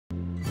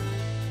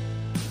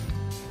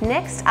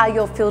Next are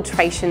your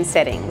filtration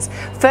settings.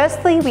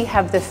 Firstly, we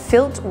have the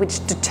FILT,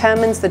 which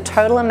determines the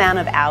total amount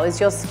of hours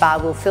your spa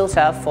will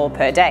filter for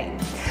per day.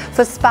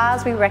 For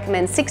spas, we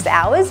recommend 6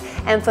 hours,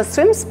 and for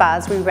swim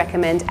spas, we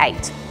recommend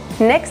 8.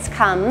 Next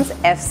comes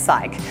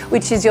F.CYC,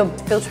 which is your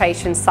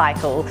filtration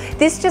cycle.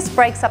 This just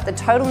breaks up the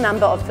total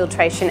number of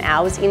filtration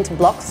hours into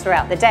blocks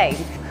throughout the day.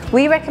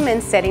 We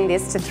recommend setting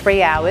this to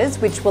 3 hours,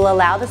 which will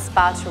allow the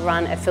spa to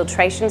run a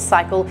filtration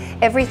cycle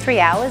every 3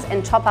 hours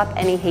and top up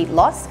any heat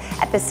loss,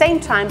 at the same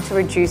time to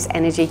reduce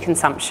energy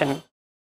consumption.